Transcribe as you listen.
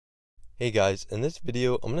Hey guys, in this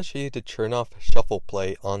video I'm going to show you to turn off shuffle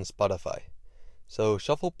play on Spotify. So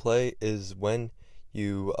shuffle play is when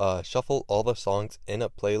you shuffle all the songs in a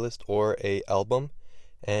playlist or a album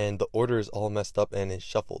and the order is all messed up and is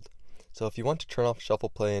shuffled. So if you want to turn off shuffle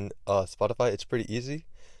play in Spotify, it's pretty easy.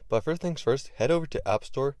 But first things first, head over to App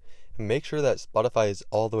Store and make sure that Spotify is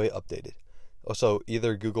all the way updated. Also,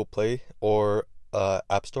 either Google Play or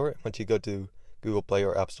App Store. Once you go to Google Play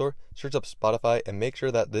or App Store, search up Spotify and make sure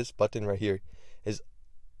that this button right here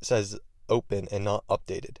says open and not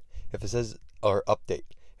updated. If it says update.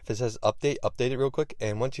 If it says update, update it real quick,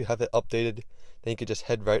 and once you have it updated, then you can just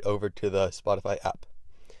head right over to the Spotify app.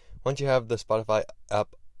 Once you have the Spotify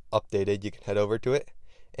app updated, you can head over to it,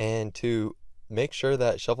 and to make sure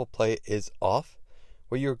that shuffle play is off,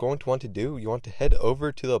 what you're going to want to do, you want to head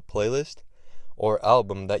over to the playlist or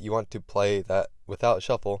album that you want to play that without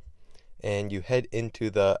shuffle, and you head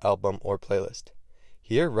into the album or playlist.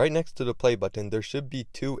 Here, right next to the play button, there should be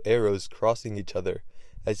two arrows crossing each other,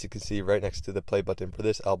 as you can see right next to the play button for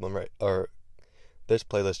this album or this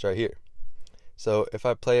playlist right here. So if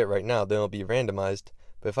I play it right now, then it'll be randomized,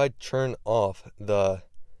 but if I turn off the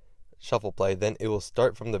shuffle play, then it will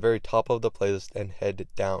start from the very top of the playlist and head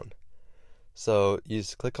down. So you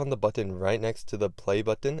just click on the button right next to the play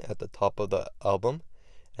button at the top of the album,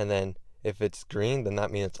 and then if it's green, then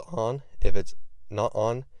that means it's on. If it's not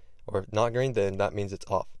on or not green, then that means it's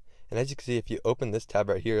off. And as you can see, if you open this tab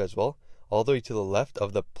right here as well, all the way to the left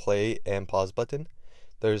of the play and pause button,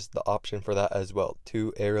 there's the option for that as well,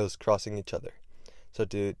 two arrows crossing each other. So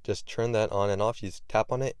to just turn that on and off, you just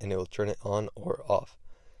tap on it and it will turn it on or off.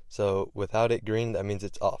 So without it green, that means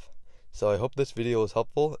it's off. So I hope this video was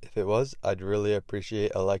helpful. If it was, I'd really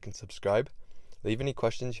appreciate a like and subscribe. Leave any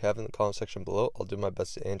questions you have in the comment section below. I'll do my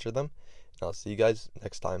best to answer them. And I'll see you guys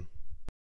next time.